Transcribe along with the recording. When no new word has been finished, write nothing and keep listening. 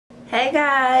Hey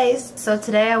guys, so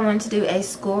today I wanted to do a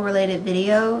school related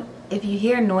video. If you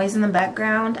hear noise in the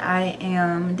background, I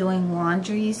am doing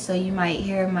laundry, so you might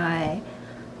hear my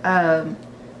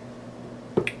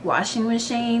washing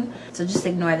machine, so just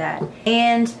ignore that.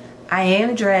 And I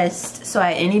am dressed, so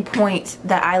at any point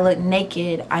that I look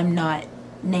naked, I'm not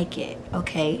naked,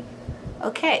 okay?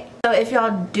 Okay, so if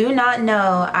y'all do not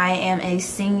know, I am a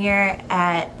senior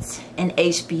at an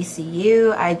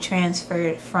HBCU. I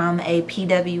transferred from a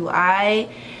PWI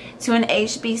to an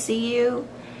HBCU,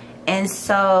 and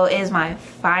so it is my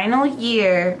final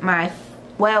year. I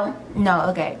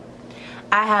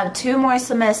have 2 more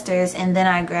semesters and then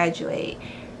I graduate,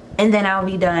 and then I'll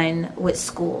be done with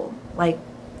school. Like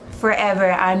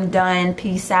forever, I'm done,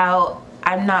 peace out.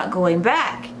 I'm not going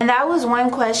back. And that was one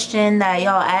question that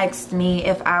y'all asked me,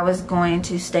 if I was going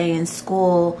to stay in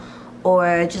school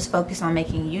or just focus on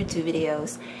making YouTube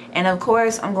videos. And of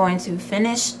course I'm going to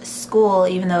finish school,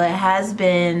 even though it has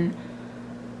been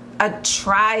a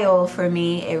trial for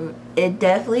me. It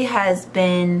definitely has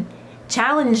been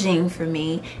challenging for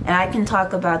me, and I can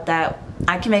talk about that.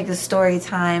 I can make a story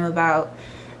time about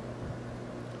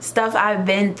stuff I've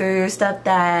been through, stuff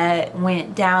that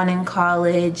went down in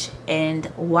college, and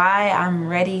why I'm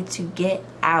ready to get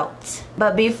out.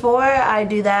 But before I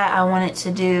do that, I wanted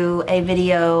to do a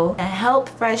video to help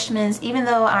freshmen, even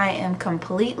though I am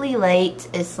completely late.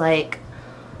 It's like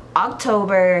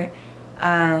October,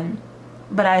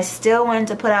 but I still wanted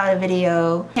to put out a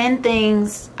video. 10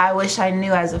 things I wish I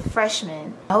knew as a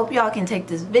freshman. I hope y'all can take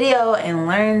this video and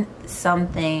learn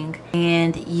something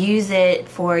and use it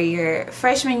for your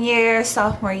freshman year,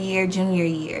 sophomore year, junior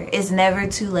year. It's never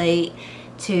too late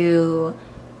to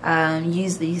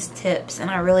use these tips,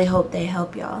 and I really hope they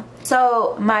help y'all.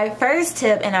 So my first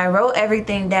tip, and I wrote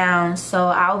everything down, so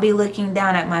I'll be looking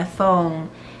down at my phone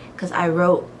because I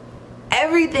wrote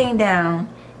everything down.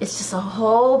 It's just a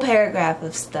whole paragraph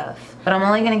of stuff, but I'm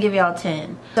only gonna give y'all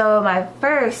 10. So my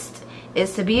first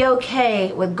is to be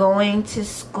okay with going to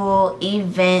school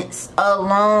events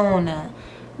alone.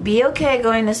 Be okay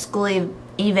going to school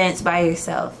events by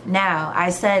yourself. Now,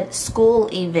 I said school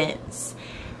events.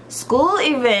 School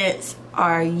events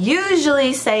are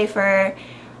usually safer.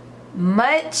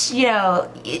 It's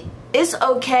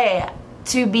okay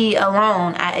to be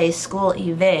alone at a school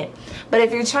event. But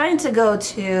if you're trying to go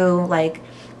to like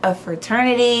a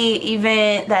fraternity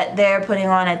event that they're putting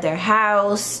on at their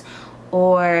house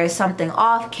or something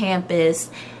off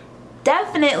campus,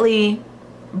 definitely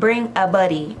bring a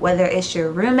buddy, whether it's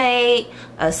your roommate,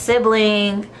 a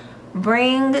sibling.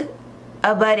 Bring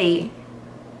a buddy.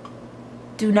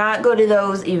 Do not go to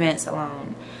those events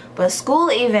alone. But school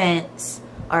events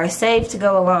are safe to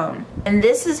go alone. And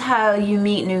this is how you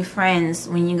meet new friends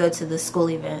when you go to the school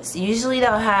events. Usually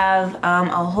they'll have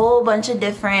a whole bunch of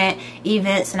different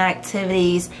events and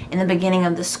activities in the beginning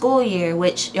of the school year,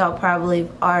 which y'all probably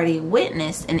already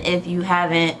witnessed. And if you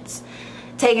haven't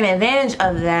taken advantage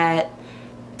of that,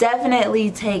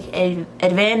 definitely take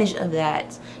advantage of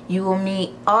that. You will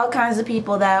meet all kinds of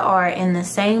people that are in the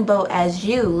same boat as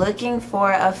you, looking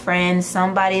for a friend,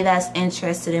 somebody that's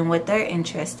interested in what they're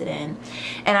interested in.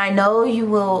 And I know you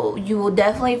will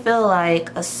definitely feel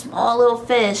like a small little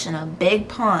fish in a big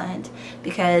pond,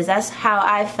 because that's how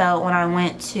I felt when I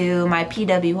went to my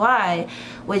PWI,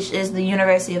 which is the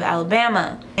University of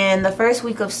Alabama. And the first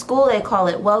week of school, they call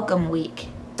it Welcome Week.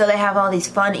 So they have all these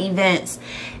fun events.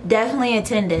 Definitely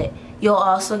attend it. You'll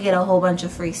also get a whole bunch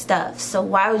of free stuff. So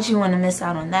why would you want to miss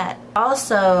out on that?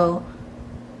 Also,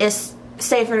 it's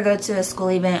safer to go to a school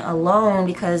event alone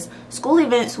because school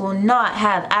events will not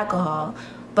have alcohol.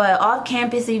 But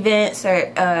off-campus events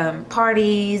or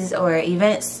parties or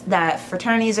events that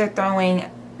fraternities are throwing,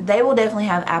 they will definitely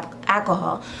have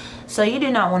alcohol. So you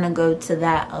do not want to go to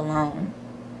that alone.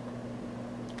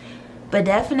 But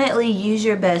definitely use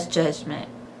your best judgment.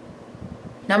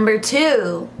 Number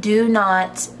 2, do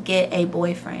not get a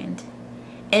boyfriend.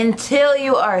 Until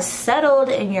you are settled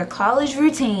in your college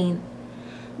routine,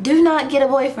 do not get a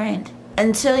boyfriend.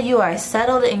 Until you are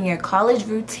settled in your college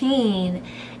routine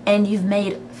and you've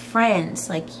made friends,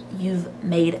 like you've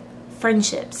made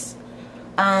friendships.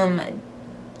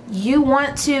 You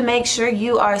want to make sure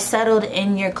you are settled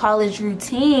in your college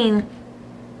routine,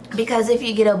 because if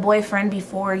you get a boyfriend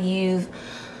before you've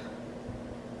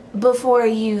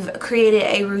created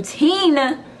a routine,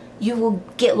 you will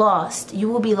get lost. You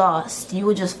will be lost. You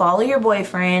will just follow your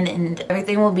boyfriend and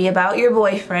everything will be about your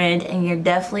boyfriend, and you're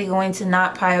definitely going to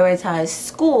not prioritize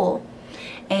school.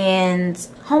 and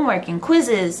homework and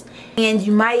quizzes, and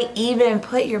you might even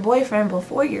put your boyfriend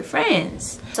before your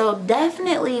friends. So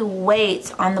definitely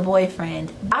wait on the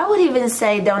boyfriend. I would even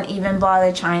say don't even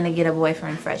bother trying to get a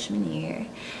boyfriend freshman year.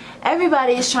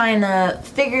 Everybody is trying to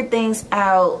figure things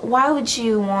out. Why would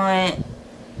you want,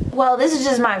 well, this is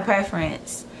just my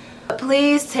preference. But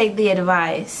please take the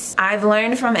advice. I've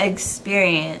learned from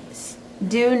experience.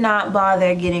 Do not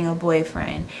bother getting a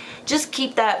boyfriend. Just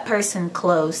keep that person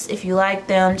close. If you like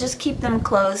them, just keep them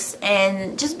close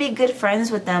and just be good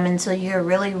friends with them until you're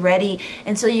really ready,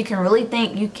 until you can really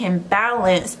think you can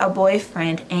balance a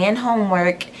boyfriend and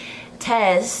homework,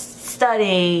 tests,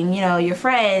 studying, you know, your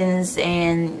friends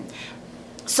and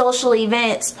social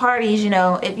events, parties, you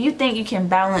know. If you think you can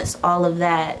balance all of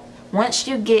that, once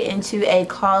you get into a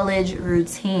college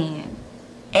routine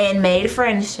and made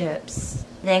friendships,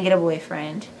 then get a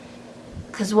boyfriend.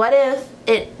 Because what if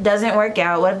it doesn't work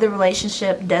out? What if the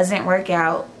relationship doesn't work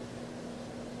out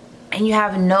and you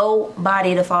have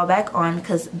nobody to fall back on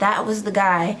because that was the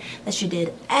guy that you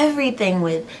did everything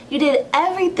with? You did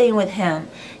everything with him.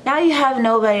 Now you have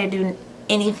nobody to do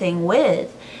anything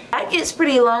with. That gets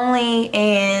pretty lonely,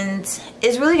 and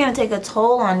it's really going to take a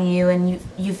toll on you, and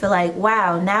you feel like,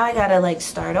 wow, now I got to like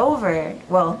start over.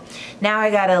 Well, now I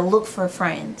got to look for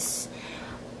friends.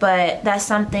 But that's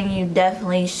something you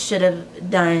definitely should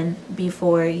have done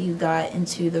before you got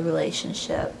into the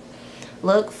relationship.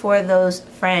 Look for those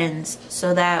friends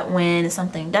so that when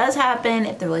something does happen,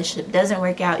 if the relationship doesn't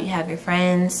work out, you have your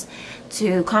friends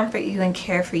to comfort you and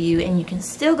care for you, and you can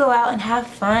still go out and have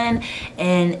fun.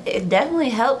 And it definitely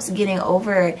helps getting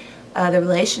over the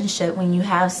relationship when you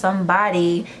have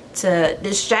somebody to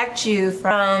distract you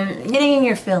from getting in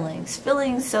your feelings,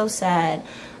 feeling so sad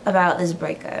about this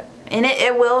breakup. And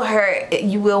it will hurt.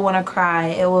 You will want to cry.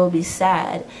 It will be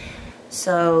sad.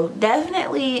 So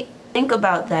definitely think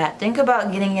about that. Think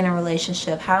about getting in a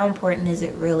relationship. How important is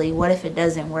it really? What if it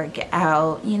doesn't work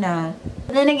out? You know.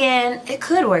 But then again, it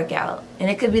could work out. And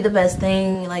it could be the best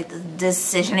thing, like the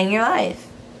decision in your life.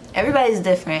 Everybody's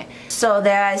different. So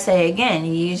there I say again,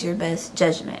 you use your best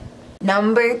judgment.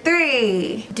 Number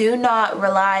 3, do not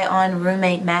rely on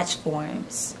roommate match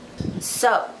forms.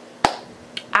 So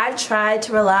I've tried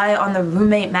to rely on the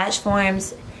roommate match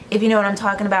forms. If you know what I'm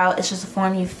talking about, it's just a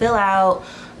form you fill out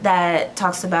that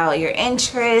talks about your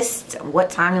interests, what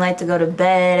time you like to go to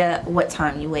bed, what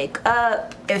time you wake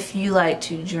up, if you like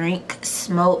to drink,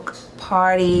 smoke,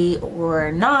 party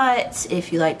or not,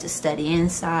 if you like to study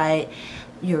inside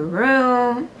your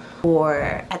room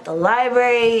or at the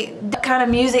library, what kind of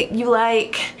music you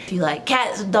like, if you like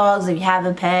cats, dogs, if you have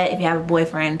a pet, if you have a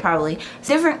boyfriend, probably. It's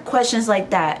different questions like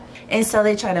that. And so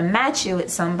they try to match you with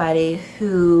somebody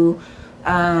who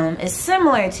is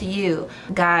similar to you.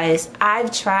 Guys,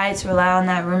 I've tried to rely on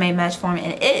that roommate match form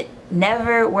and it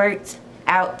never worked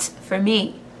out for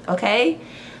me, okay?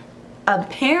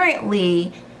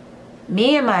 Apparently,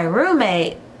 me and my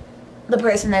roommate, the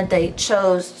person that they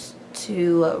chose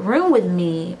to room with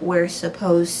me, were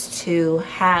supposed to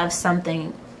have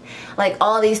something, like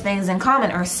all these things in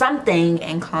common or something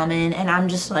in common, and I'm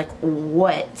just like,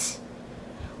 what?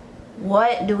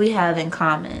 What do we have in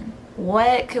common?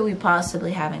 What could we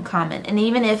possibly have in common? And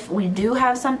even if we do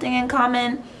have something in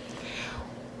common,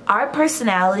 our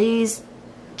personalities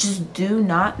just do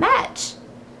not match.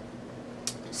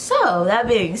 So that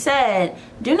being said,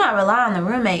 do not rely on the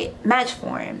roommate match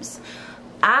forms.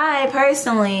 I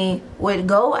personally would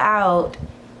go out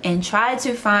and try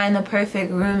to find the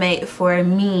perfect roommate for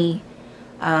me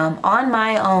on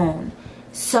my own.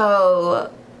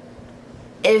 So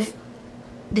if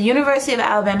the University of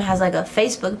Alabama has like a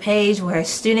Facebook page where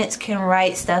students can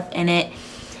write stuff in it.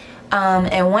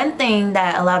 And one thing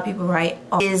that a lot of people write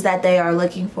is that they are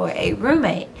looking for a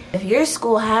roommate. If your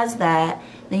school has that,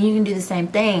 then you can do the same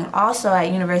thing. Also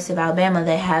at University of Alabama,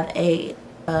 they have a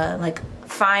like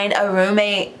find a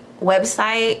roommate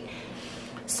website.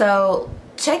 So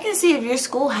check and see if your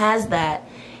school has that.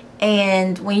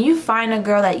 And when you find a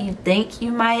girl that you think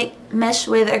you might mesh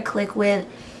with or click with,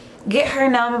 get her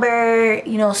number,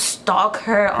 you know, stalk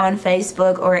her on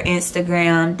Facebook or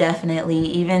Instagram, definitely.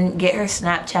 Even get her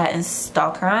Snapchat and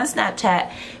stalk her on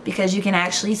Snapchat, because you can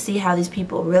actually see how these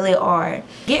people really are.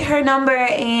 Get her number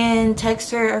and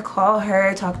text her or call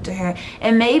her, talk to her,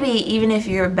 and maybe even if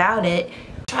you're about it,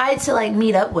 try to like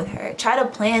meet up with her. Try to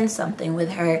plan something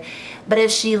with her. But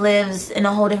if she lives in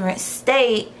a whole different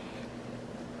state,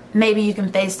 maybe you can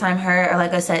FaceTime her, or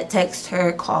like I said, text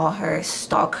her, call her,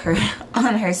 stalk her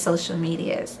on her social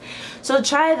medias. So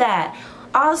try that.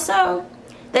 Also,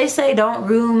 they say don't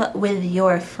room with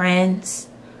your friends,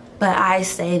 but I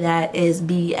say that is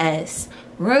BS.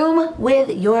 Room with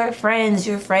your friends.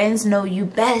 Your friends know you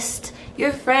best.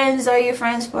 Your friends are your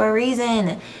friends for a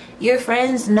reason. Your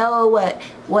friends know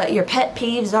what your pet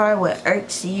peeves are, what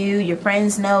irks you. Your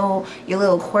friends know your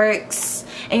little quirks.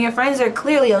 And your friends are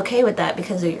clearly okay with that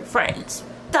because they're your friends.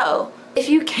 So, if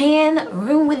you can,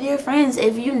 room with your friends.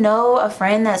 If you know a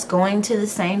friend that's going to the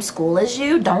same school as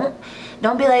you, don't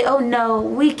be like, oh no,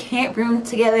 we can't room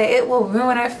together. It will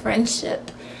ruin our friendship.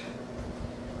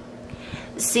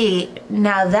 See,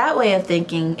 now that way of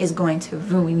thinking is going to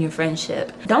ruin your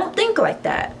friendship. Don't think like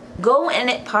that. Go in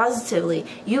it positively.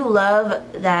 You love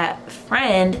that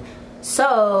friend,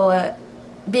 so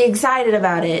be excited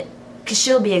about it, because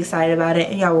she'll be excited about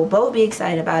it, and y'all will both be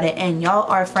excited about it, and y'all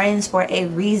are friends for a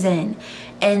reason,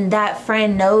 and that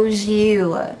friend knows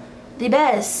you the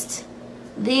best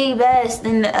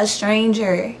than a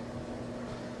stranger.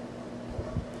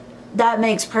 That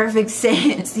makes perfect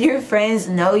sense. Your friends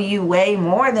know you way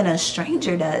more than a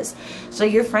stranger does. So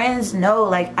your friends know,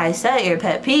 like I said, your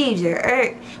pet peeves,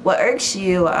 what irks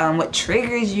you, what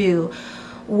triggers you,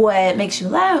 what makes you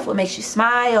laugh, what makes you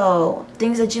smile,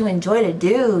 things that you enjoy to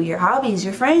do, your hobbies.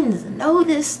 Your friends know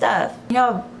this stuff.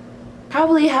 Y'all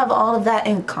probably have all of that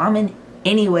in common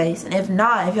anyways. And if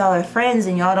not, if y'all are friends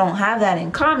and y'all don't have that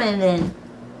in common, then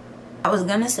I was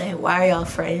gonna say, why are y'all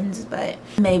friends? But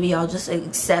maybe y'all just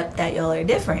accept that y'all are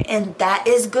different, and that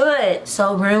is good.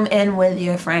 So room in with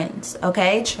your friends,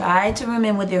 okay? Try to room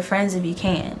in with your friends if you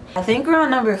can. I think we're on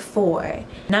number 4.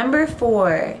 Number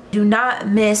 4, do not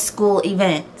miss school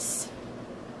events.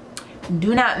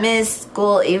 Do not miss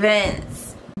school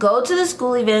events. Go to the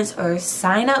school events or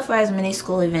sign up for as many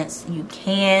school events you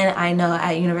can. I know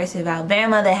at University of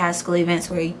Alabama they have school events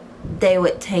where they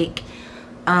would take,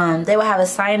 they would have a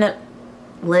sign up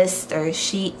list or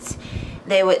sheets.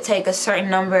 They would take a certain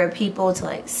number of people to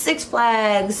like Six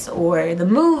Flags or the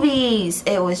movies.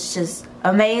 It was just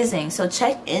amazing. So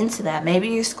check into that. Maybe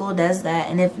your school does that,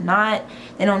 and if not,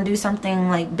 they don't do something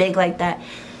like big like that.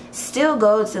 Still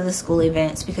go to the school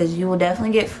events, because you will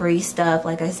definitely get free stuff.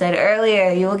 Like I said earlier,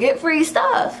 you will get free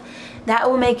stuff. That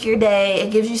will make your day.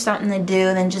 It gives you something to do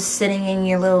than just sitting in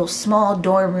your little small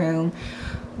dorm room.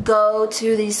 Go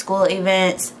to these school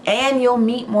events and you'll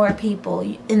meet more people.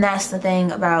 And that's the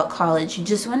thing about college. You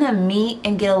just want to meet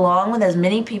and get along with as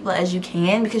many people as you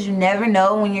can, because you never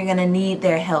know when you're going to need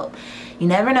their help. You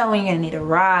never know when you're going to need a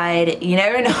ride. You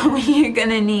never know when you're going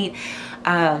to need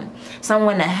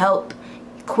someone to help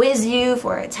quiz you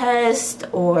for a test,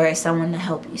 or someone to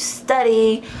help you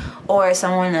study, or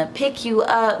someone to pick you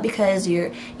up because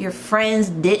your friends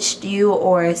ditched you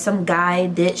or some guy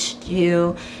ditched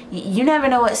you. You never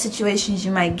know what situations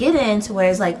you might get into where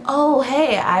it's like, oh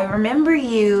hey, I remember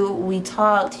you, we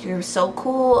talked, you're so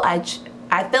cool, I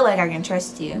feel like I can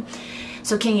trust you,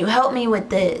 so can you help me with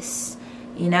this?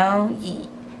 You know,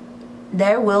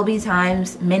 there will be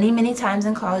times, many times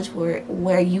in college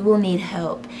where you will need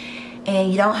help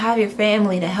and you don't have your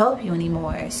family to help you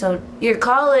anymore. So your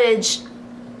college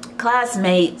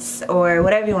classmates, or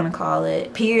whatever you want to call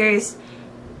it, peers,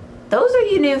 those are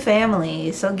your new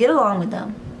family, so get along with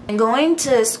them. And going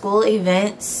to school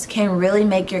events can really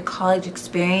make your college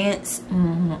experience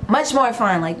much more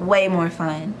fun, like way more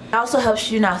fun. It also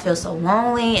helps you not feel so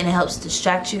lonely, and it helps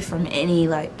distract you from any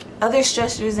like other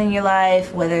stressors in your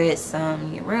life, whether it's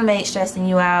your roommate stressing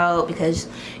you out because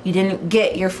you didn't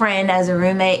get your friend as a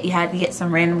roommate, you had to get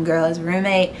some random girl as a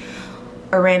roommate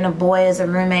or random boy as a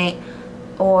roommate,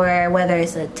 or whether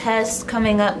it's a test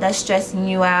coming up that's stressing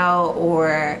you out,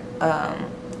 or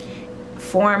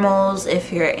formals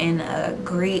if you're in a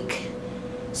Greek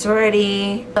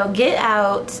sorority. So get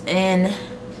out and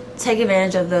take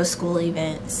advantage of those school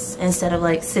events instead of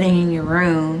like sitting in your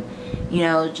room, you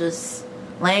know, just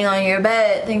laying on your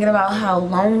bed thinking about how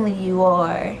lonely you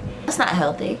are. That's not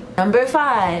healthy. Number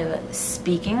 5,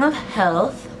 speaking of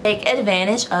health, take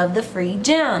advantage of the free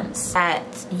gyms. At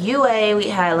UA we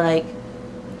had like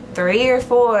 3 or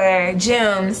 4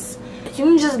 gyms. You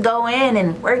can just go in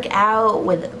and work out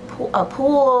with a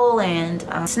pool and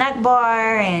snack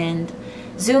bar and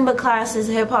Zumba classes,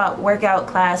 hip hop workout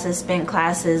classes, spin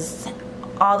classes,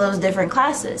 all those different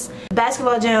classes.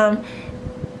 Basketball gym,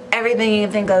 everything you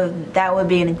can think of that would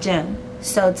be in a gym.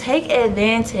 So take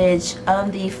advantage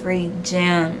of the free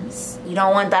gyms. You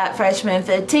don't want that freshman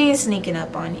 15 sneaking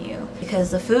up on you, because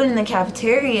the food in the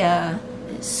cafeteria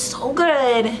is so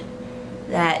good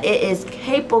that it is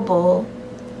capable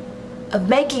of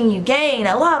making you gain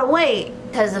a lot of weight,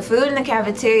 because the food in the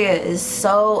cafeteria is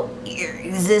so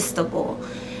irresistible.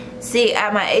 See,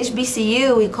 at my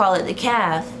HBCU we call it the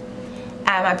caf.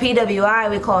 At my PWI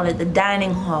we call it the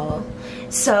dining hall.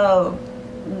 So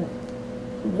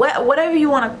whatever you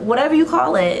want to, whatever you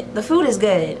call it, the food is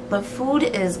good. The food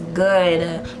is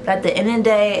good, but at the end of the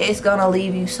day, it's gonna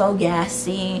leave you so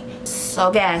gassy,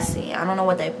 so gassy. I don't know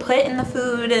what they put in the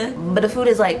food, but the food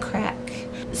is like crack.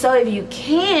 So if you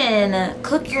can,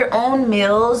 cook your own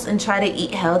meals and try to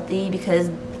eat healthy, because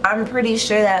I'm pretty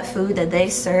sure that food that they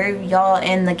serve y'all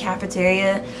in the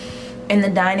cafeteria, in the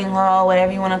dining hall,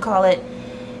 whatever you want to call it,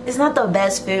 is not the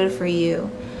best food for you.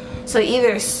 So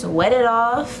either sweat it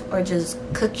off or just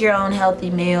cook your own healthy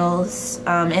meals.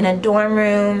 In a dorm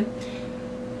room,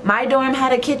 my dorm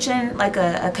had a kitchen, like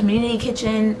a community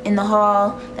kitchen in the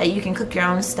hall that you can cook your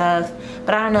own stuff,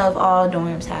 but I don't know if all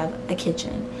dorms have a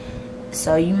kitchen.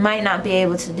 So you might not be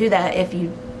able to do that if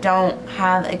you don't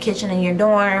have a kitchen in your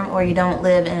dorm or you don't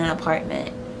live in an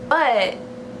apartment. But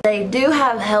they do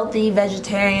have healthy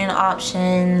vegetarian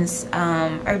options,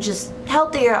 or just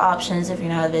healthier options if you're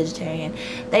not a vegetarian.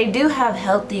 They do have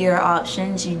healthier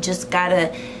options. You just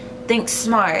gotta think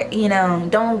smart, you know.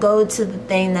 Don't go to the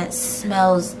thing that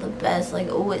smells the best, like,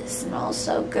 oh, it smells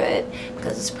so good,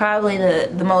 because it's probably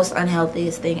the most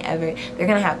unhealthiest thing ever. They're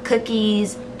gonna have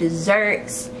cookies,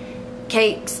 desserts,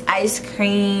 cakes, ice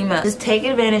cream. Just take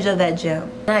advantage of that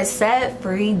gym. And I said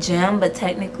free gym, but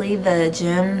technically the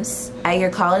gyms at your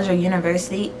college or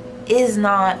university is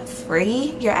not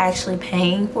free. You're actually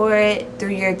paying for it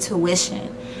through your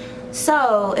tuition.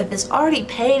 So if it's already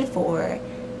paid for,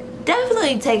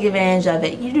 definitely take advantage of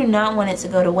it. You do not want it to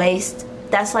go to waste.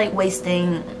 That's like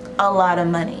wasting a lot of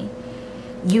money.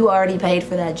 You already paid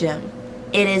for that gym.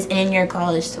 It is in your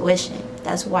college tuition.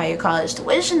 That's why your college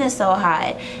tuition is so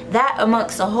high. That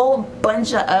amongst a whole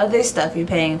bunch of other stuff you're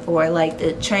paying for, like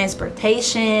the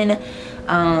transportation,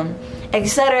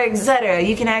 etc., etc.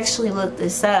 You can actually look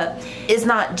this up. It's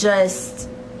not just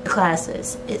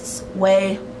classes. It's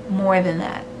way more than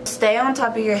that. Stay on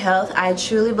top of your health. I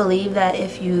truly believe that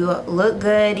if you look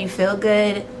good, you feel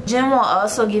good, gym will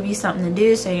also give you something to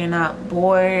do so you're not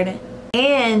bored.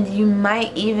 And you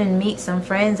might even meet some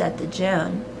friends at the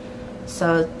gym.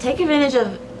 So take advantage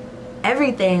of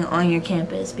everything on your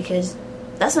campus, because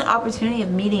that's an opportunity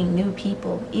of meeting new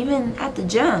people. Even at the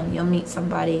gym, you'll meet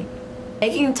somebody.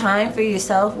 Making time for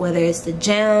yourself, whether it's the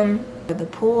gym or the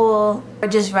pool or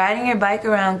just riding your bike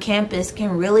around campus,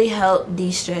 can really help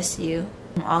de-stress you.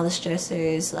 All the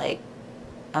stressors, like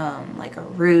a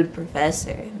rude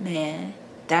professor, man,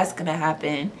 that's gonna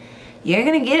happen. You're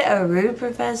gonna get a rude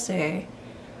professor.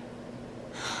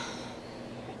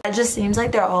 It just seems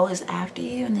like they're always after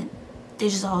you, and they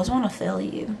just always want to fail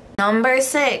you. Number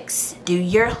 6, do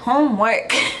your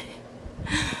homework.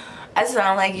 I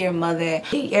sound like your mother.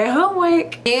 Do your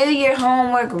homework. Do your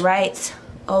homework right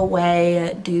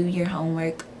away. Do your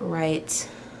homework right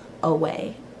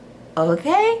away.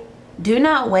 Okay? Do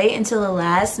not wait until the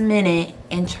last minute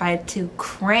and try to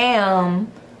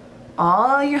cram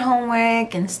all your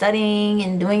homework and studying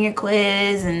and doing your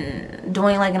quiz and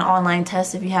doing like an online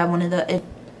test if you have one of the, if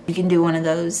you can do one of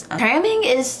those. Cramming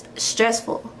is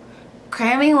stressful.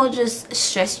 Cramming will just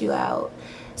stress you out.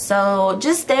 So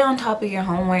just stay on top of your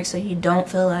homework so you don't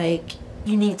feel like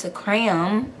you need to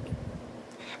cram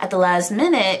at the last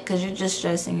minute, because you're just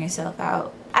stressing yourself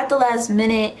out. At the last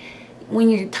minute, when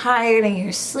you're tired and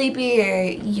you're sleepy or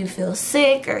you feel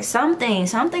sick or something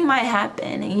might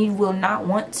happen and you will not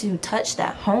want to touch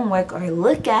that homework or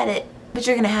look at it, but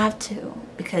you're gonna have to,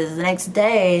 because the next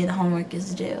day the homework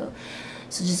is due.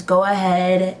 So just go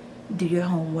ahead, do your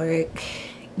homework,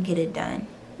 get it done.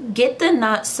 Get the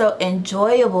not so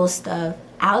enjoyable stuff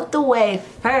out the way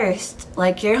first,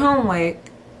 like your homework,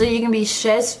 so you can be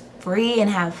stress free and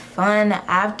have fun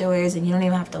afterwards, and you don't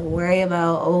even have to worry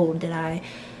about, oh, did I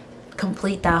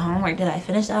complete that homework? Did I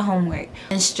finish that homework?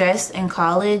 And stress in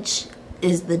college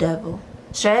is the devil.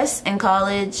 Stress in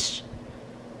college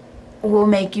will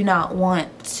make you not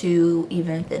want to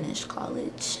even finish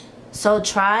college. So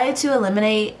try to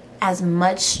eliminate as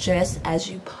much stress as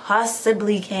you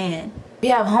possibly can. If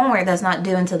you have homework that's not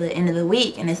due until the end of the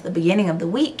week and it's the beginning of the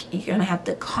week, you're gonna have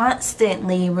to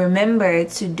constantly remember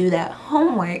to do that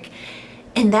homework,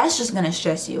 and that's just gonna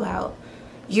stress you out.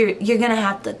 You're gonna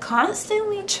have to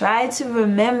constantly try to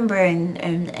remember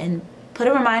and put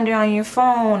a reminder on your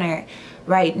phone or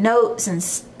write notes and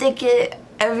stick it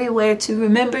everywhere to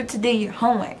remember to do your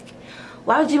homework.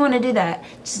 Why would you want to do that?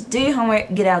 Just do your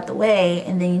homework, get out the way,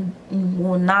 and then you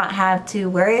will not have to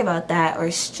worry about that or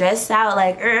stress out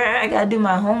like, I gotta do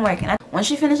my homework. And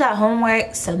once you finish that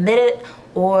homework, submit it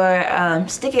or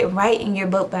stick it right in your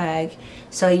book bag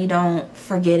so you don't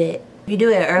forget it. If you do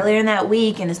it earlier in that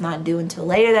week and it's not due until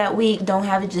later that week, don't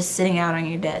have it just sitting out on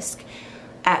your desk.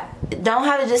 Don't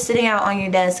have it just sitting out on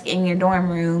your desk in your dorm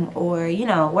room or, you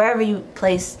know, wherever you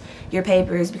place your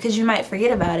papers, because you might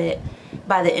forget about it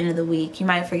by the end of the week. You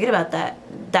might forget about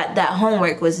that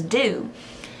homework was due.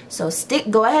 So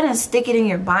go ahead and stick it in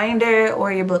your binder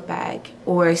or your book bag,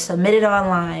 or submit it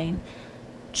online.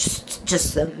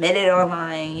 Just submit it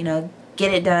online, you know,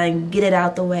 get it done, get it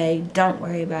out the way, don't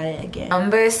worry about it again.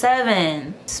 Number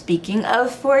 7, speaking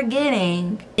of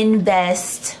forgetting,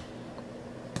 invest.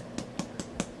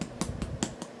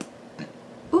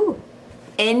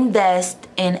 Invest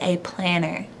in a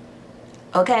planner,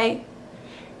 okay?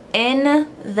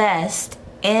 Invest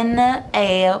in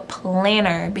a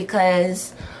planner,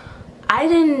 because I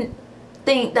didn't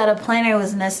think that a planner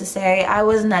was necessary. I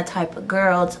wasn't that type of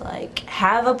girl to like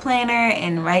have a planner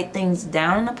and write things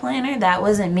down in a planner. That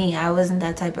wasn't me. I wasn't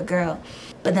that type of girl.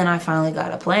 But then I finally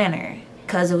got a planner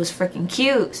because it was freaking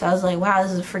cute. So I was like, wow,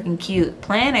 this is a freaking cute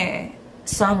planner.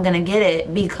 So I'm gonna get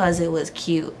it because it was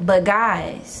cute. But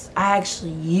guys, I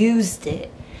actually used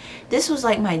it. This was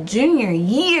like my junior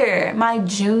year.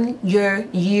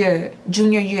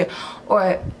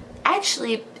 Or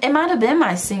actually, it might have been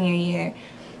my senior year.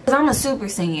 Because I'm a super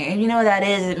senior. If you know what that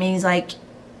is, it means like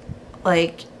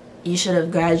you should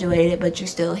have graduated, but you're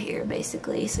still here,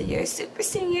 basically. So you're a super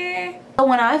senior. So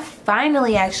when I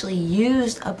finally actually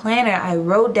used a planner, I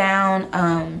wrote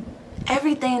down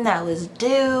everything that was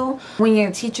due. When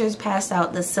your teachers pass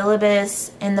out the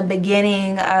syllabus in the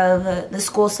beginning of the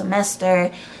school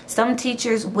semester, some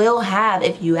teachers will have,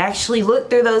 if you actually look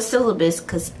through those syllabus,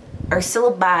 or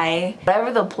syllabi,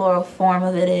 whatever the plural form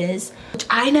of it is, which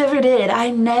I never did. I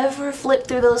never flipped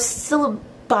through those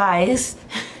syllabi.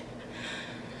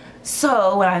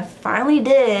 So when I finally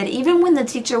did, even when the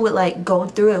teacher would like go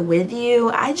through it with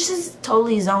you, I just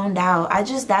totally zoned out.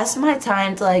 That's my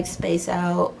time to like space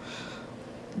out,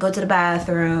 go to the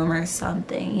bathroom or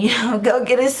something, you know, go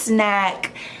get a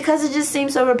snack, because it just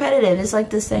seems so repetitive. It's like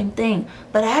the same thing.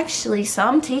 But actually,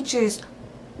 some teachers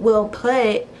will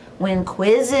put, when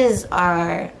quizzes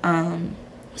are,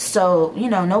 so, you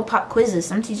know, no pop quizzes.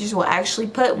 Some teachers will actually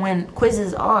put when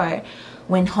quizzes are,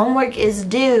 when homework is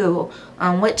due,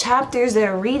 what chapters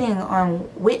they're reading on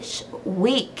which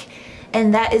week.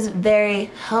 And that is very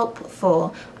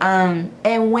helpful.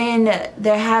 And when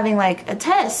they're having like a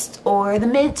test or the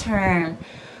midterm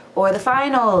or the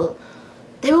final,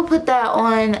 they will put that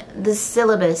on the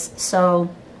syllabus. So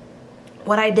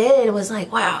what I did was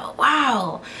like,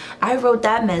 wow, I wrote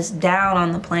that mess down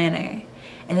on the planner.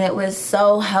 And it was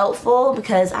so helpful,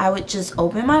 because I would just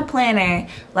open my planner,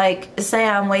 like say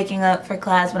I'm waking up for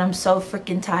class but I'm so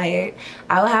freaking tired.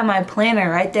 I would have my planner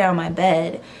right there on my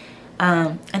bed.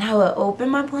 And I would open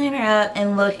my planner up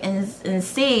and look and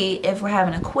see if we're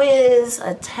having a quiz,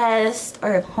 a test,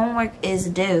 or if homework is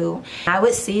due. I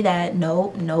would see that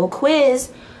no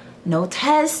quiz, no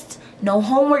test, no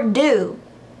homework due.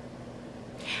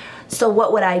 So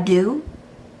what would I do?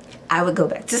 I would go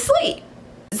back to sleep.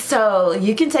 So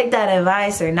you can take that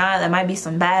advice or not. That might be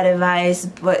some bad advice,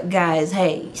 but guys,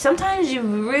 hey, sometimes you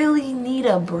really need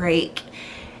a break.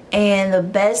 And the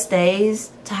best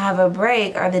days to have a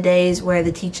break are the days where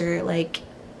the teacher like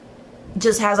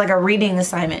just has like a reading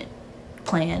assignment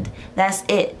planned. That's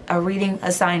it, a reading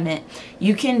assignment.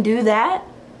 You can do that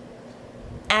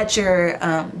at your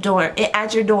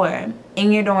dorm,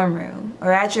 in your dorm room,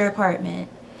 or at your apartment.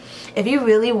 If you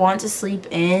really want to sleep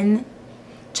in,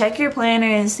 check your planner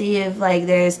and see if like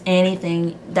there's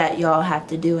anything that y'all have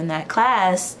to do in that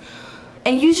class,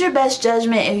 and use your best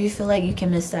judgment if you feel like you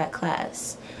can miss that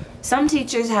class. Some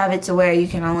teachers have it to where you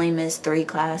can only miss 3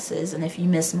 classes, and if you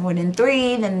miss more than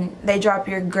 3, then they drop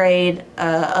your grade,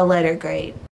 a letter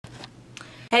grade.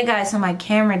 Hey guys, so my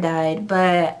camera died,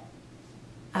 but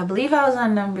I believe I was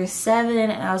on number 7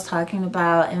 and I was talking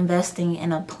about investing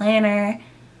in a planner.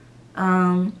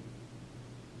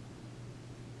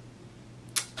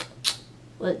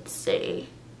 Let's see.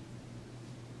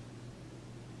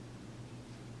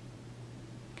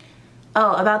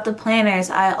 Oh, about the planners,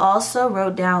 I also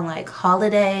wrote down like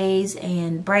holidays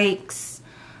and breaks,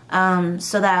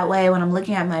 so that way when I'm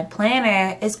looking at my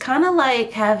planner, it's kind of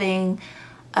like having,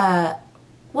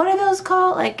 what are those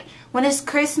called? Like when it's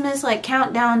Christmas, like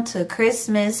countdown to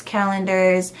Christmas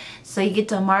calendars, so you get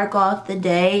to mark off the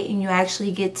day and you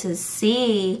actually get to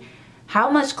see how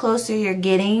much closer you're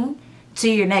getting to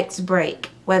your next break,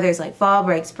 whether it's like fall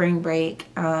break, spring break,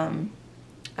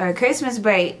 or Christmas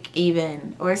break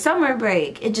even, or summer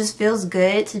break. It just feels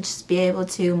good to just be able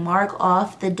to mark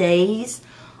off the days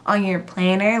on your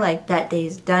planner, like that day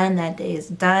is done, that day is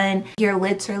done. You're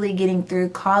literally getting through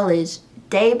college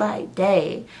day by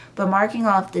day, but marking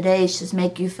off the days just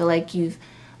make you feel like you've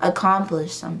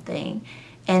accomplished something,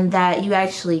 and that you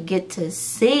actually get to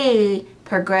see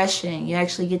progression. You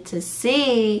actually get to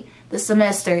see the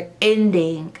semester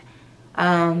ending.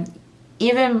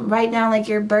 Even right now, like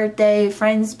your birthday,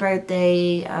 friend's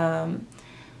birthday,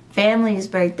 family's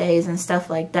birthdays and stuff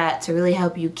like that, to really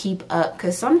help you keep up,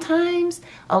 because sometimes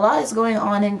a lot is going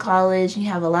on in college and you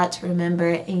have a lot to remember,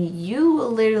 and you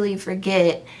will literally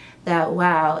forget that,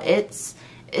 wow, it's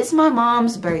my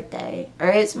mom's birthday, or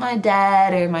it's my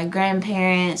dad or my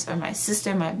grandparents or my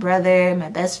sister, my brother, my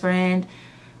best friend,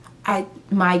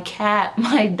 my cat,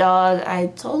 my dog. I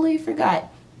totally forgot.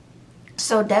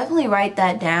 So definitely write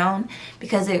that down,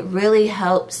 because it really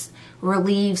helps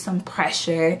relieve some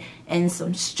pressure and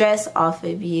some stress off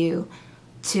of you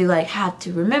to like have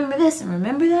to remember this and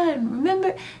remember that and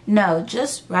remember. No,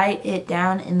 just write it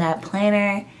down in that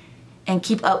planner and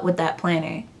keep up with that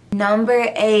planner. Number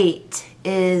 8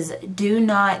 is do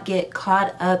not get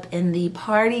caught up in the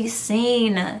party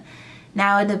scene.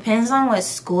 Now it depends on what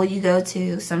school you go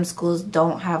to. Some schools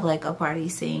don't have like a party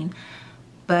scene,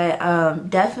 but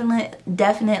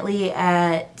definitely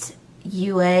at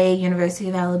UA, University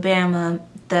of Alabama,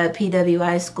 the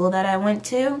PWI school that I went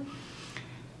to,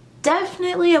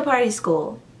 definitely a party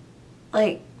school.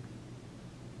 Like,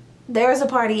 there's a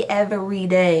party every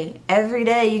day. Every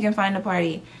day you can find a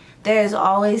party. There's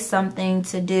always something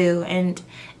to do, and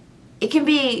it can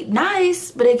be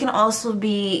nice, but it can also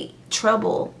be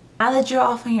trouble. Now that you're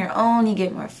off on your own, you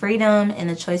get more freedom and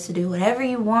the choice to do whatever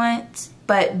you want,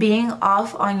 but being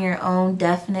off on your own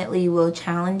definitely will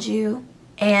challenge you.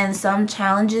 And some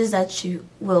challenges that you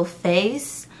will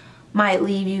face might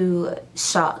leave you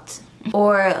shocked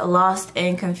or lost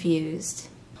and confused.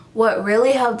 What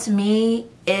really helped me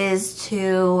is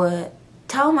to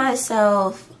tell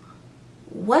myself,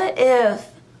 what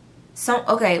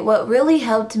really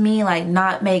helped me like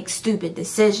not make stupid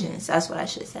decisions, that's what I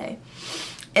should say,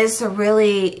 is to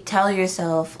really tell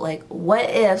yourself, like, what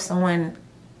if someone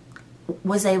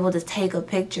was able to take a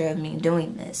picture of me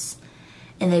doing this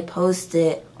and they post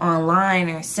it online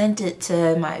or sent it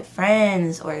to my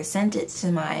friends or sent it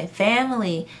to my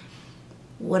family?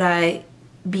 Would I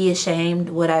be ashamed?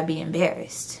 Would I be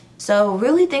embarrassed? So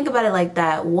really think about it like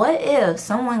that. What if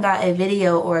someone got a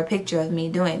video or a picture of me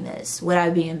doing this? Would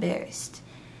I be embarrassed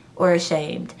or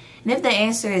ashamed? And if the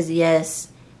answer is yes,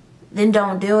 then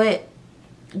don't do it.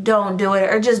 Don't do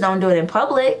it, or just don't do it in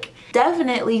public.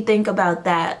 Definitely think about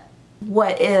that.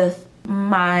 What if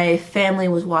my family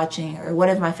was watching, or what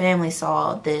if my family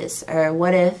saw this, or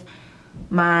what if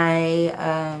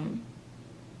my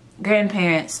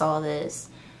grandparents saw this,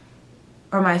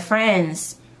 or my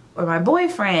friends, or my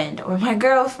boyfriend, or my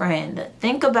girlfriend?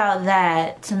 Think about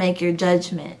that to make your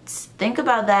judgments. Think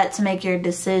about that to make your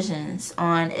decisions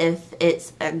on if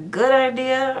it's a good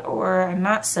idea or a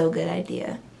not so good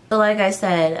idea. So like I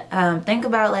said, think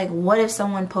about, like, what if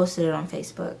someone posted it on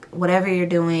Facebook, whatever you're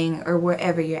doing or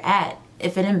wherever you're at.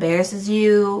 If it embarrasses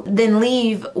you, then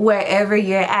leave wherever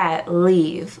you're at,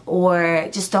 leave. Or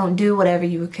just don't do whatever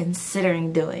you were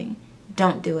considering doing.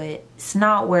 Don't do it. It's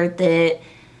not worth it.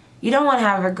 You don't want to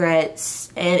have regrets.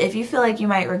 And if you feel like you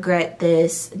might regret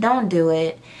this, don't do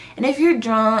it. And if you're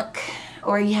drunk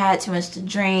or you had too much to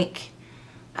drink,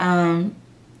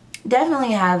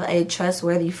 definitely have a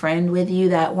trustworthy friend with you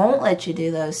that won't let you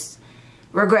do those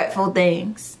regretful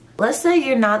things. Let's say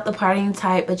you're not the partying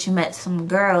type, but you met some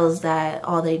girls that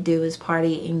all they do is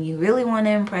party and you really want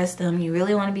to impress them, you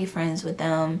really want to be friends with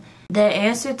them. The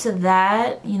answer to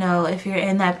that, you know, if you're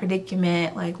in that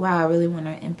predicament, like, wow, I really want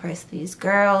to impress these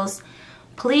girls,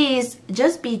 please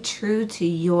just be true to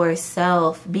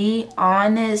yourself. Be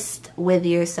honest with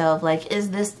yourself. Like, is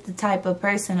this the type of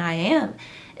person I am?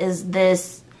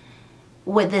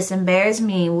 Would this embarrass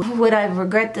me? Would I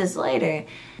regret this later?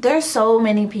 There's so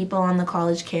many people on the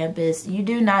college campus. You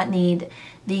do not need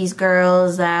these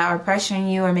girls that are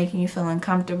pressuring you or making you feel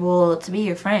uncomfortable to be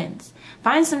your friends.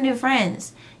 Find some new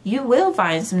friends. You will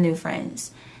find some new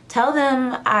friends. Tell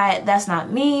them that's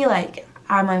not me, like,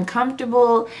 I'm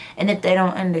uncomfortable, and if they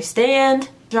don't understand,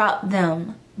 drop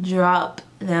them. Drop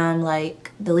them,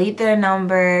 like, delete their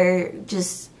number,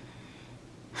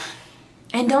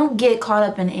 and don't get caught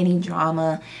up in any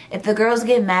drama. If the girls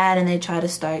get mad and they try to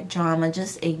start drama,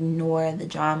 just ignore the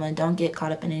drama. Don't get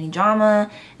caught up in any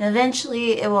drama. And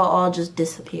eventually, it will all just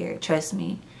disappear. Trust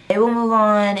me. They will move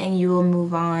on and you will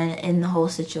move on, and the whole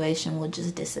situation will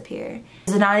just disappear.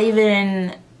 It's not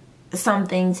even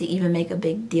something to even make a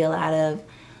big deal out of.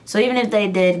 So even if they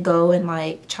did go and,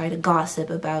 like, try to gossip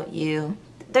about you,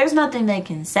 there's nothing they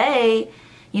can say.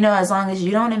 You know, as long as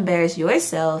you don't embarrass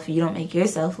yourself, you don't make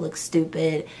yourself look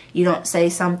stupid, you don't say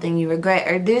something you regret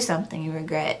or do something you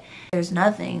regret, there's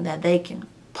nothing that they can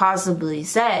possibly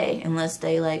say, unless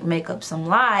they like make up some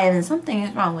lie, and then something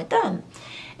is wrong with them.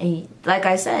 And like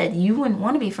I said, you wouldn't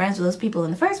want to be friends with those people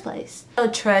in the first place. So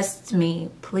trust me,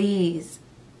 please.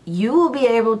 You will be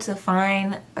able to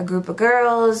find a group of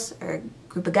girls or a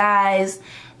group of guys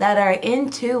that are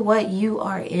into what you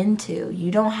are into. You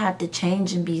don't have to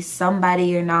change and be somebody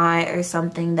you're not, or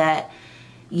something that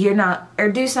you're not, or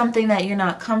do something that you're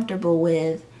not comfortable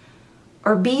with,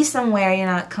 or be somewhere you're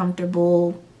not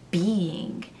comfortable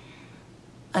being.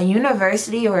 A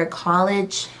university or a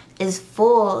college is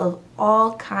full of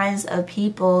all kinds of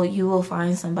people. You will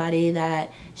find somebody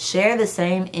that share the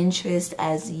same interests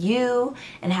as you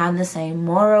and have the same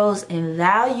morals and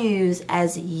values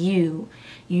as you.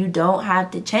 You don't have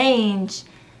to change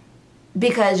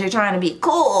because you're trying to be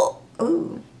cool.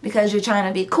 Ooh, because you're trying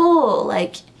to be cool.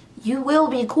 Like, you will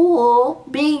be cool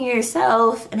being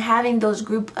yourself and having those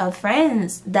group of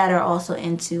friends that are also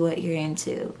into what you're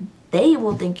into. They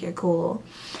will think you're cool.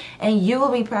 And you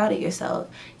will be proud of yourself.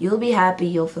 You'll be happy.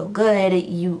 You'll feel good.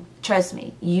 Trust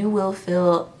me, you will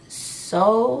feel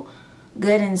so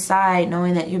good inside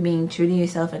knowing that you're being true to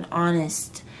yourself and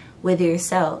honest with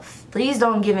yourself. Please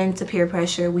don't give in to peer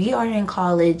pressure. We are in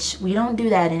college. We don't do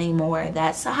that anymore.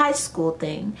 That's a high school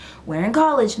thing. We're in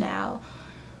college now.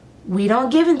 We don't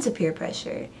give in to peer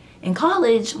pressure. In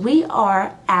college, we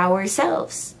are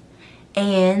ourselves.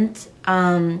 And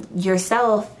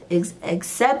yourself is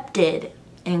accepted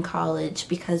in college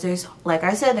because there's, like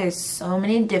I said, there's so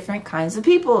many different kinds of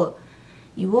people.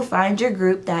 You will find your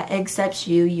group that accepts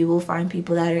you. You will find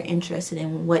people that are interested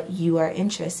in what you are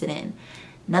interested in.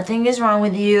 Nothing is wrong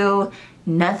with you.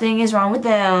 Nothing is wrong with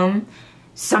them.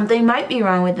 Something might be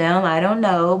wrong with them, I don't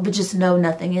know, but just know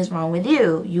nothing is wrong with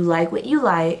you. You like what you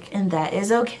like, and that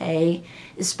is okay,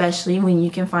 especially when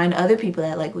you can find other people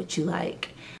that like what you like.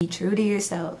 Be true to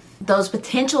yourself. Those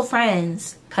potential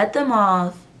friends, cut them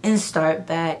off and start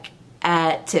back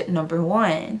at tip number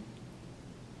 1.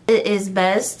 It is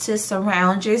best to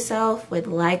surround yourself with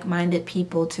like-minded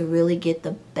people to really get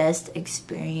the best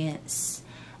experience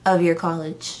of your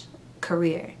college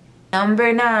career.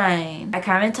 Number 9, I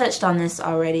kind of touched on this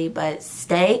already, but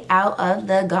stay out of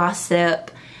the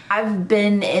gossip. I've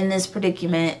been in this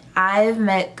predicament. I've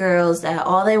met girls that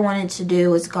all they wanted to do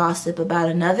was gossip about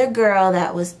another girl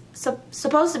that was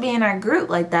supposed to be in our group.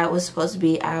 Like, that was supposed to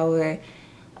be our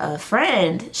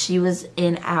friend. She was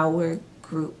in our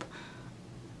group.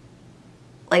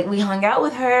 Like, we hung out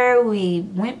with her, we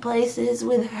went places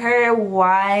with her.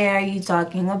 Why are you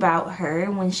talking about her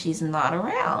when she's not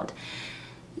around?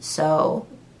 So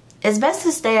it's best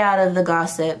to stay out of the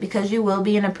gossip, because you will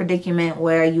be in a predicament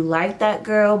where you like that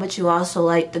girl, but you also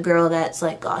like the girl that's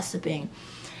like gossiping.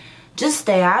 Just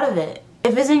stay out of it.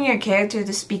 If it's in your character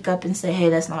to speak up and say, hey,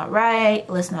 that's not right,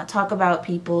 let's not talk about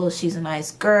people, she's a nice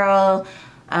girl,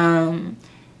 and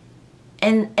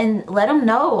let them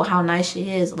know how nice she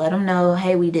is. Let them know,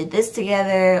 hey, we did this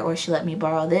together, or she let me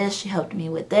borrow this, she helped me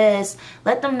with this.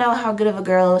 Let them know how good of a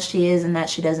girl she is and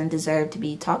that she doesn't deserve to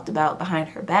be talked about behind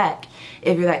her back,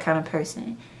 if you're that kind of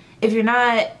person. If you're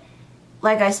not,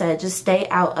 like I said, just stay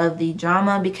out of the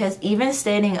drama, because even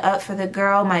standing up for the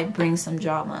girl might bring some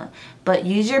drama. But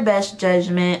use your best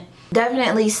judgment.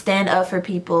 Definitely stand up for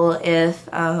people if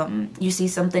you see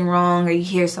something wrong or you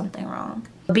hear something wrong.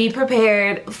 Be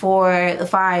prepared for the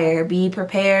fire. Be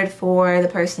prepared for the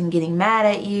person getting mad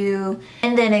at you.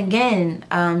 And then again,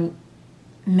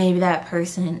 maybe that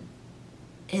person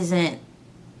isn't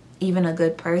even a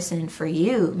good person for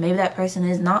you. Maybe that person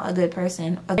is not a good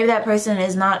person. Maybe that person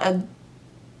is not a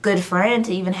good friend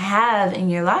to even have in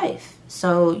your life.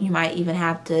 So you might even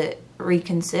have to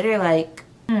reconsider, like,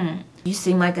 you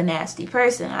seem like a nasty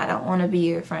person. I don't want to be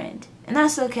your friend. And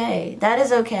that's okay. That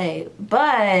is okay.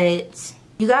 But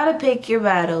you gotta pick your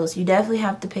battles. You definitely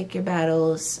have to pick your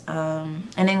battles.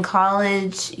 And in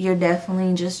college, you're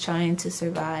definitely just trying to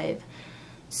survive.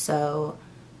 So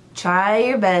try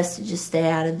your best to just stay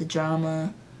out of the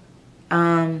drama.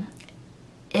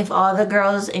 If all the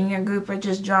girls in your group are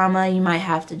just drama, you might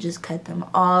have to just cut them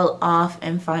all off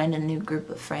and find a new group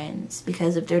of friends.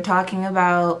 Because if they're talking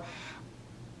about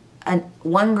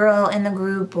one girl in the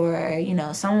group, or, you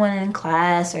know, someone in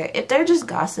class, or if they're just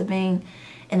gossiping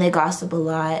and they gossip a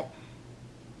lot,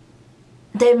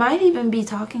 they might even be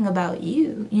talking about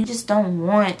you. You just don't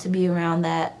want to be around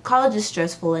that. College is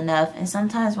stressful enough, and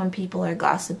sometimes when people are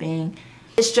gossiping,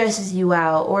 it stresses you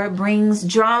out, or it brings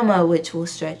drama, which will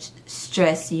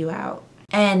stress you out.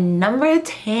 And number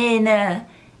 10,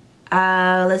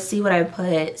 let's see what I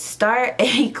put. Start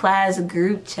a class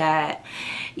group chat.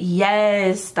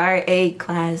 Yes, start a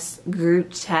class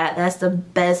group chat. That's the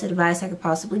best advice I could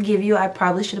possibly give you. I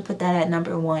probably should have put that at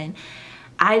number 1.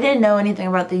 I didn't know anything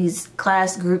about these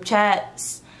class group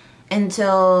chats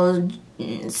until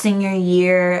senior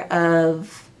year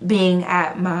of being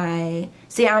at my,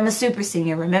 see, I'm a super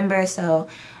senior, remember? So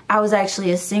I was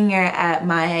actually a senior at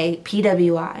my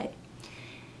PWI.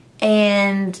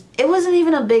 And it wasn't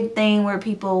even a big thing where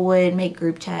people would make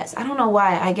group chats. I don't know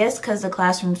why. I guess because the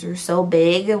classrooms are so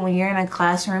big, and when you're in a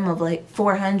classroom of like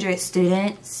 400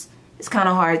 students, it's kind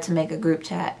of hard to make a group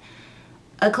chat.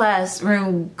 A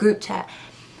classroom group chat.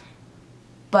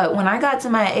 But when I got to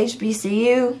my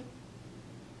HBCU,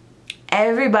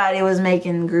 everybody was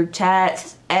making group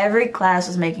chats. Every class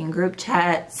was making group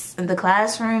chats. And the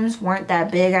classrooms weren't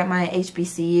that big at my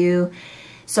HBCU.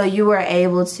 So you were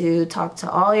able to talk to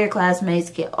all your classmates,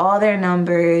 get all their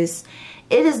numbers.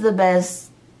 It is the best.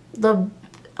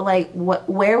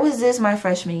 Where was this my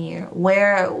freshman year?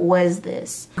 Where was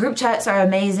this? Group chats are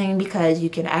amazing because you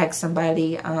can ask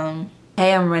somebody,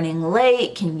 hey, I'm running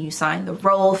late. Can you sign the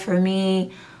roll for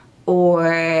me?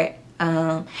 Or,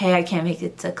 hey, I can't make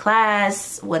it to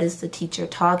class. What is the teacher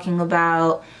talking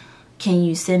about? Can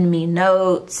you send me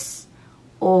notes?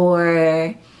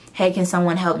 Or, hey, can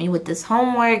someone help me with this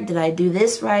homework? Did I do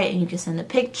this right? And you can send a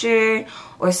picture.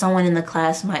 Or someone in the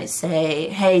class might say,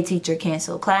 hey, teacher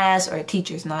canceled class, or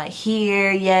teacher's not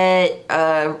here yet.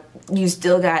 You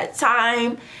still got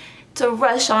time to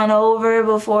rush on over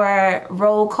before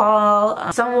roll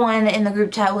call. Someone in the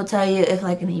group chat will tell you if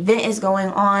like an event is going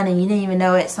on and you didn't even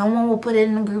know it. Someone will put it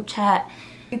in the group chat.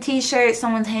 T-shirts,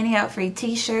 someone's handing out free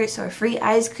t-shirts or free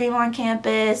ice cream on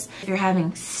campus. If you're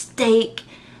having steak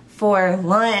for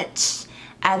lunch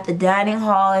at the dining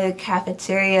hall or the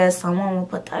cafeteria, someone will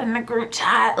put that in the group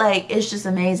chat. Like, it's just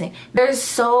amazing. There's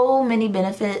so many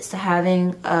benefits to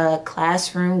having a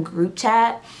classroom group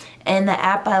chat. And the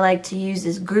app I like to use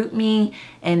is GroupMe.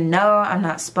 And no, I'm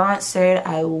not sponsored.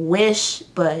 I wish,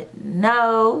 but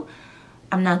no,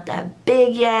 I'm not that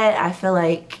big yet. I feel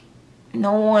like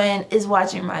no one is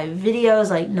watching my videos.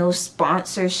 Like, no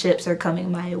sponsorships are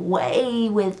coming my way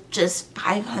with just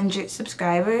 500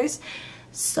 subscribers.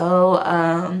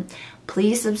 So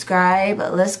please subscribe.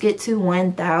 Let's get to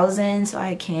 1,000 so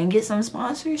I can get some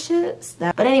sponsorships.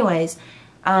 But anyways,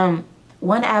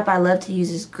 one app I love to use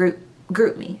is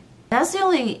GroupMe. That's the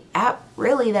only app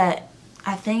really that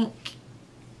I think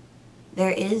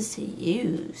there is to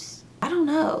use. I don't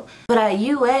know. But at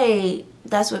UA,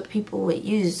 that's what people would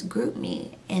use,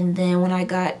 GroupMe. And then when I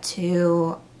got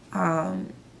to my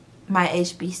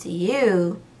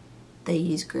HBCU, they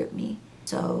use GroupMe.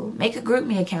 So make a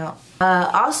GroupMe account.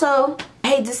 Also, I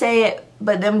hate to say it,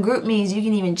 but them GroupMes, you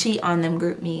can even cheat on them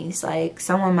GroupMes. Like,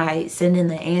 someone might send in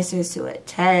the answers to a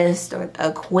test or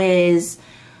a quiz.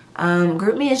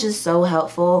 GroupMe is just so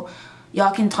helpful.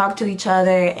 Y'all can talk to each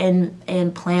other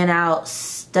and plan out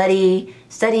study,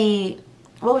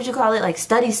 what would you call it? Like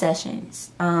study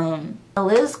sessions. The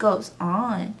list goes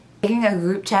on. Making a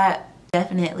group chat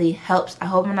definitely helps. I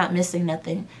hope I'm not missing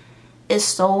nothing. It's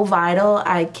so vital.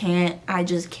 I can't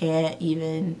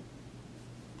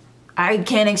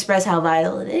express how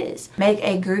vital it is. Make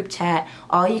a group chat.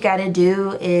 All you gotta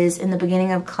do is, in the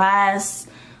beginning of class,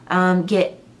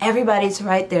 get everybody to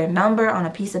write their number on a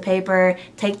piece of paper.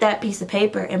 Take that piece of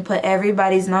paper and put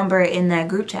everybody's number in that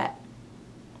group chat.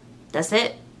 That's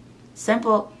it.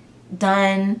 Simple.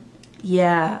 Done.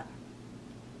 Yeah.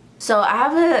 So I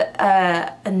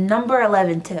have a number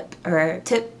 11 tip, or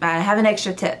tip. I have an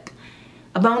extra tip.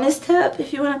 A bonus tip,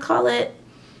 if you want to call it.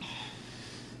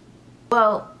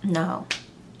 Well, no.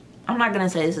 I'm not going to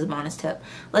say this is a bonus tip.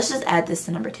 Let's just add this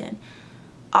to number 10.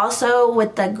 Also,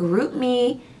 with the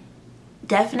GroupMe,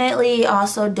 definitely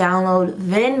also download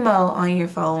Venmo on your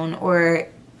phone, or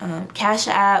Cash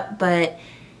App. But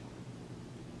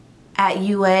at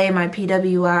UA, my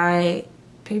PWI,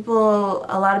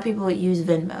 a lot of people would use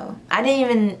Venmo. I didn't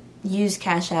even use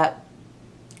Cash App,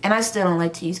 and I still don't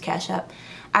like to use Cash App.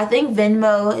 I think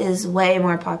Venmo is way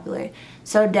more popular.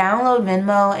 So download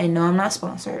Venmo, and no, I'm not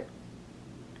sponsored,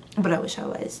 but I wish I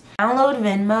was. Download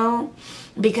Venmo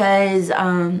because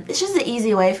it's just an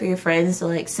easy way for your friends to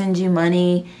like send you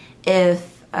money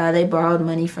if they borrowed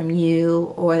money from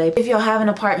you, or if you'll have an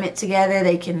apartment together,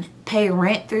 they can pay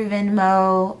rent through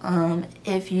Venmo.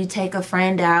 If you take a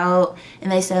friend out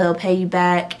and they say they'll pay you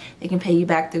back, they can pay you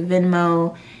back through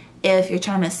Venmo. If you're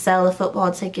trying to sell a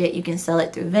football ticket, you can sell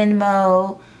it through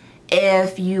Venmo.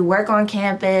 If you work on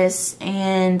campus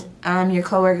and your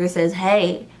coworker says,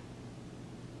 hey,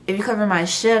 if you cover my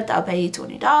shift, I'll pay you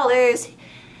 $20,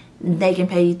 they can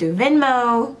pay you through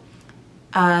Venmo.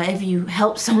 If you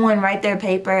help someone write their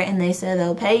paper and they say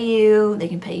they'll pay you, they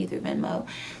can pay you through Venmo.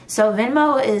 So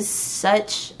Venmo is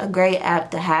such a great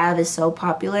app to have. It's so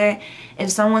popular. If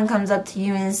someone comes up to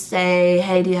you and say,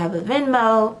 hey, do you have a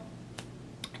Venmo?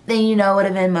 Then you know what a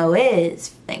Venmo is,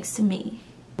 thanks to me.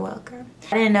 You're welcome.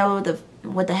 I didn't know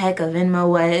what the heck a Venmo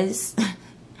was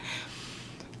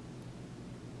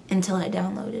until I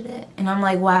downloaded it. And I'm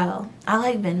like, wow, I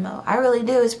like Venmo. I really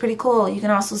do. It's pretty cool. You can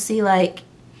also see like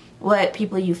what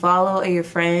people you follow or your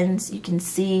friends. You can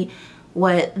see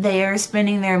what they're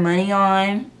spending their money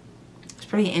on. It's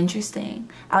pretty interesting.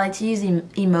 I like to use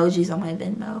emojis on my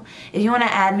Venmo. If you want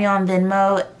to add me on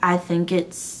Venmo,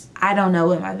 I don't know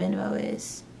what my Venmo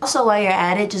is. Also, while you're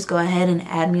at it, just go ahead and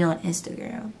add me on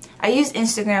Instagram. I use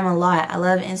Instagram a lot. I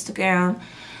love Instagram.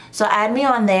 So add me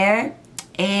on there.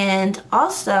 And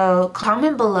also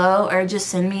comment below or just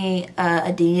send me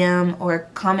a DM or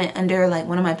comment under like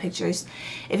one of my pictures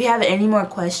if you have any more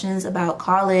questions about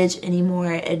college, if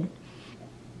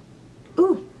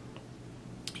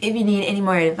you need any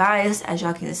more advice. As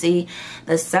y'all can see,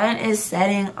 the sun is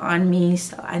setting on me,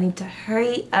 so I need to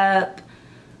hurry up.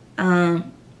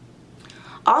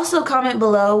 Also comment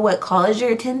below what college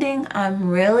you're attending. I'm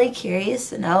really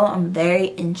curious to know. I'm very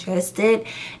interested.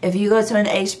 If you go to an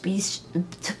HBCU,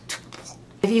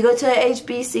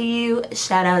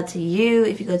 shout out to you.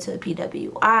 If you go to a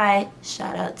PWI,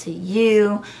 shout out to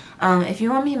you. If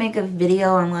you want me to make a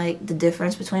video on like the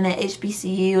difference between an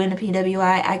HBCU and a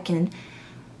PWI, I can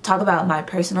talk about my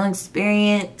personal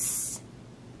experience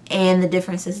and the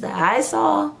differences that I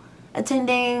saw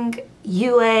attending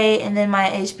UA and then my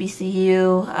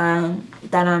HBCU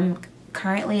that I'm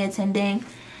currently attending.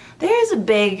 There is a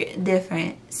big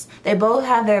difference. They both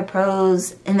have their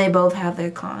pros and they both have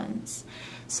their cons.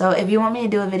 So if you want me to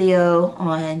do a video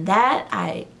on that,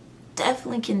 I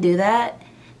definitely can do that.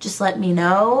 Just let me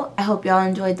know. I hope y'all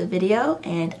enjoyed the video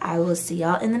and I will see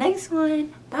y'all in the next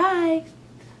one. Bye.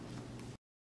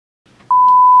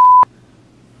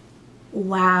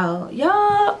 Wow,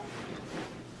 y'all.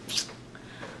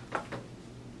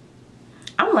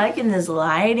 I'm liking this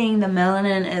lighting. The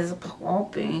melanin is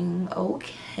popping.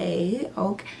 Okay.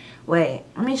 Wait,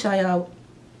 let me show y'all.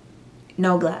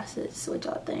 No glasses. What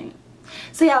y'all think?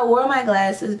 See, I wore my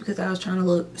glasses because I was trying to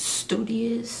look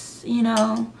studious, you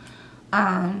know.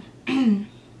 Did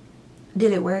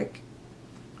it work?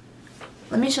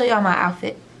 Let me show y'all my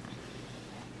outfit.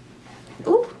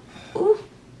 Ooh.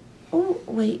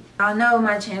 Wait, I know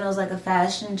my channel is like a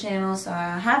fashion channel, so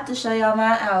I have to show y'all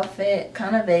my outfit.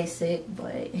 Kind of basic,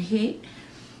 but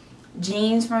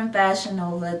jeans from Fashion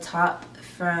Nova, top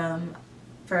from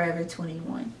Forever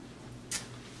 21.